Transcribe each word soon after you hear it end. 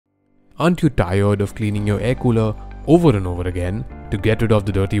Aren't you tired of cleaning your air cooler over and over again to get rid of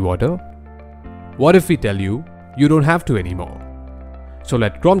the dirty water? What if we tell you you don't have to anymore? So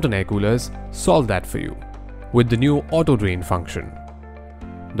let Crompton Air Coolers solve that for you with the new auto drain function.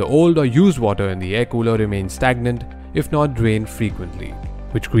 The old or used water in the air cooler remains stagnant if not drained frequently,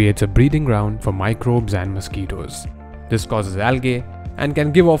 which creates a breeding ground for microbes and mosquitos. This causes algae and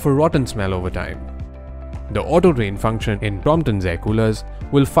can give off a rotten smell over time. The auto drain function in Crompton's air coolers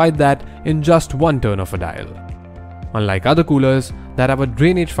will fight that in just one turn of a dial. Unlike other coolers that have a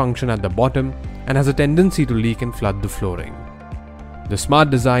drainage function at the bottom and has a tendency to leak and flood the flooring. The smart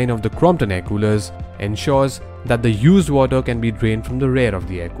design of the Crompton air coolers ensures that the used water can be drained from the rear of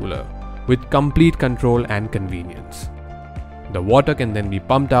the air cooler with complete control and convenience. The water can then be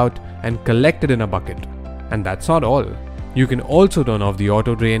pumped out and collected in a bucket. And that's not all. You can also turn off the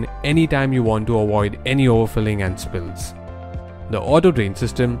auto drain anytime you want to avoid any overfilling and spills. The auto drain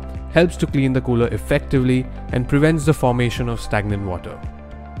system helps to clean the cooler effectively and prevents the formation of stagnant water.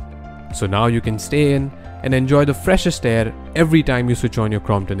 So now you can stay in and enjoy the freshest air every time you switch on your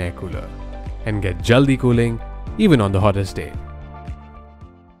Crompton air cooler and get jaldi cooling even on the hottest day.